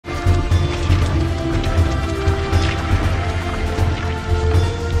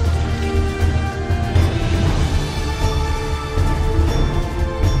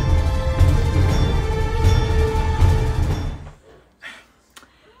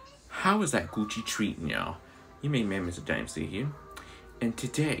How is that Gucci treating y'all? You made me Mr. Dempsey here. And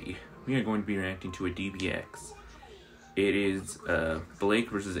today, we are going to be reacting to a DBX. It is Blake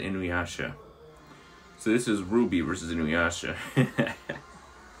versus Inuyasha. So this is RWBY versus Inuyasha.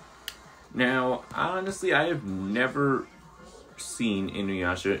 Now, honestly, I have never seen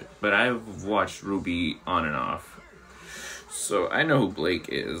Inuyasha, but I have watched RWBY on and off. So I know who Blake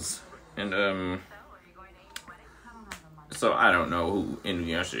is. And, so I don't know who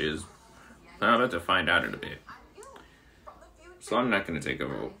Inuyasha is. I'll have to find out in a bit. So I'm not going to take a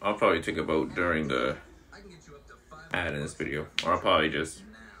vote. I'll probably take a vote during the ad in this video. Or I'll probably just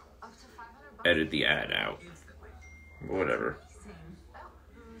edit the ad out. Whatever.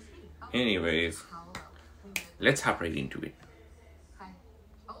 Anyways, let's hop right into it.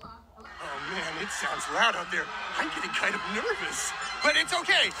 Man, it sounds loud out there. I'm getting kind of nervous. But it's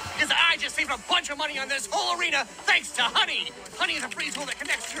okay, because I just saved a bunch of money on this whole arena thanks to Honey. Honey is a free tool that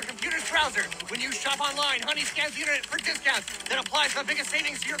connects to your computer's browser. When you shop online, Honey scans the internet for discounts, then applies the biggest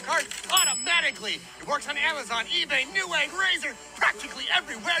savings to your cart automatically. It works on Amazon, eBay, Newegg, Razor, practically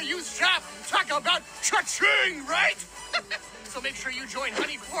everywhere you shop. Talk about cha-ching, right? So make sure you join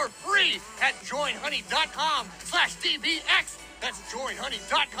Honey for free at joinhoney.com/DBX. That's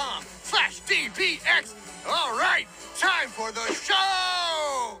joinhoney.com/DBX. All right, time for the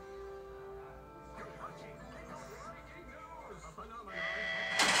show!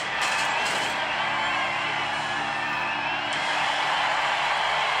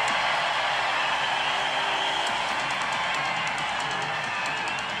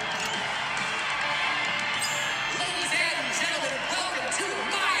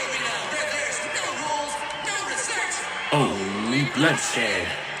 Only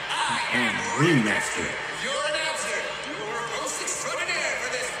bloodshed and remaster. Your announcer, your host extraordinaire for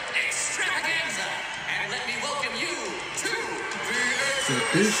this extravaganza. And let me welcome you to the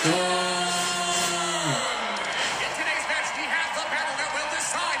exhibition. In today's match, we have the battle that will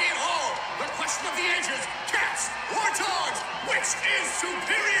decide it all. The question of the ages, cats or dogs, which is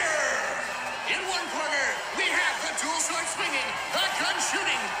superior? In one corner, we have the dual sword swinging, the gun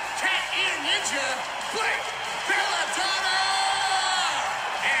shooting, cat ear ninja, Blake Belladonna!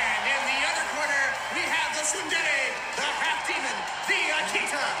 And in the other corner, we have the tsundere, the half-demon, the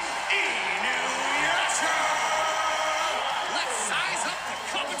Akita, Inuyasha! Let's size up the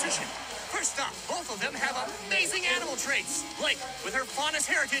competition. First off, both of them have amazing animal traits. Blake, with her faunus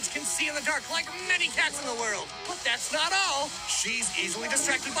heritage, can see in the dark like many cats in the world. But that's not all. She's easily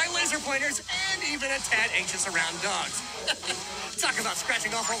distracted by laser pointers and even a tad anxious around dogs. Talk about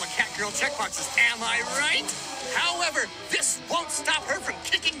scratching off all the cat girl checkboxes, am I right? However, this won't stop her from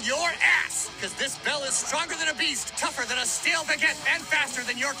kicking your ass, because this Belle is stronger than a beast, tougher than a stale baguette, and faster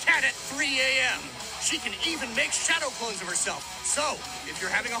than your cat at 3 a.m. She can even make shadow clones of herself. So, if you're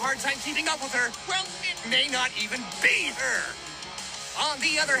having a hard time keeping up with her, well, it may not even be her. On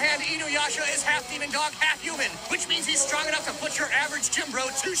the other hand, Inuyasha is half demon dog, half human, which means he's strong enough to put your average gym bro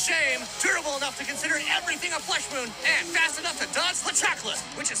to shame, durable enough to consider everything a flesh wound, and fast enough to dodge the chocolate,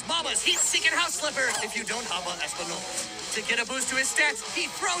 which is mama's heat-seeking house slipper if you don't hava Espanol. To get a boost to his stats, he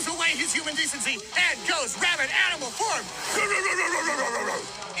throws away his human decency and goes rabid animal form.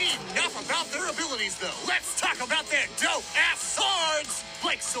 Enough about their abilities, though. Let's talk about their dope-ass swords!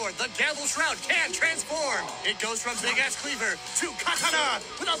 Blake's sword, the Gamble Shroud, can transform. It goes from big-ass cleaver to katana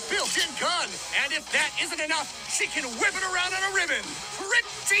with a built-in gun. And if that isn't enough, she can whip it around on a ribbon.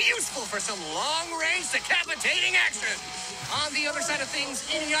 Pretty useful for some long-range decapitating action. On the other side of things,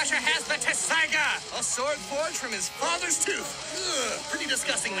 Inuyasha has the Tessaiga, a sword forged from his father's tooth. Ugh, pretty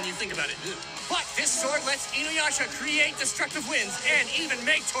disgusting when you think about it. Ugh. But this sword lets Inuyasha create destructive winds and even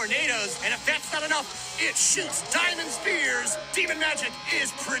make tornadoes. And if that's not enough, it shoots diamond spears. Demon magic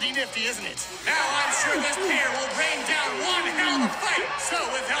is pretty nifty, isn't it? Now I'm sure this pair will rain down one hell of a fight. So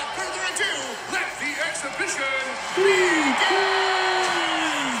without further ado, let the exhibition begin!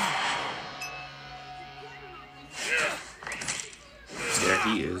 There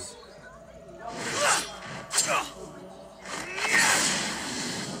he is.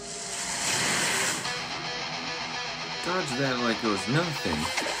 Dodge that like it was nothing.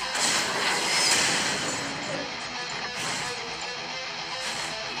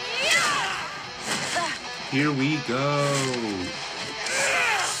 Here we go.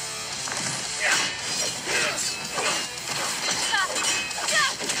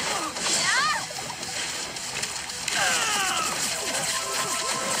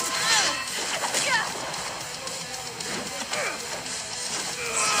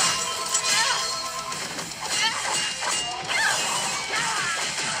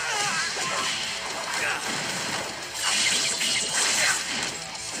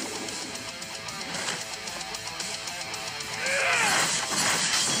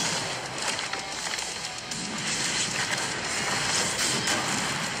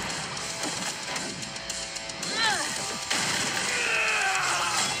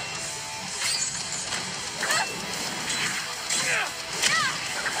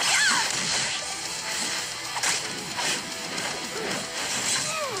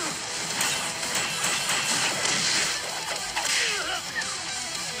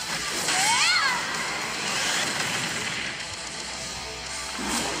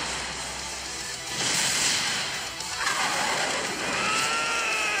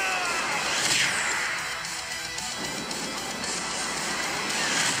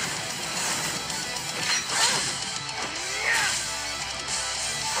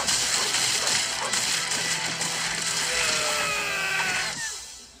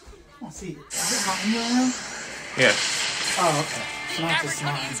 Yeah. Oh, okay. It's The not average just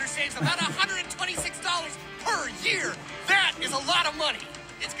honey mine. user saves about $126 per year. That is a lot of money.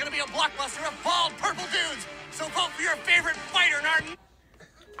 It's going to be a blockbuster of bald purple dudes. So vote for your favorite fighter in our...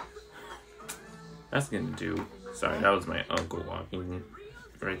 That's gonna do. Sorry, that was my uncle walking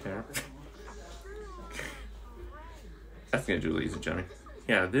right there. That's gonna do, ladies and gentlemen.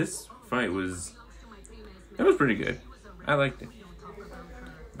 Yeah, this fight was... It was pretty good. I liked it.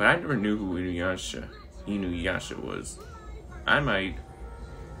 But I never knew who Inuyasha was. I might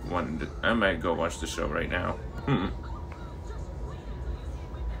go watch the show right now.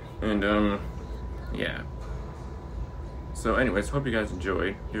 And yeah. So anyways, hope you guys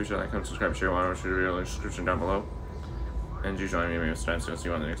enjoyed. Give a like, comment, subscribe, share, want to watch the video in the description down below. And usually I'm going to be so I'll see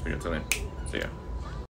you on the next video. Till then, see ya.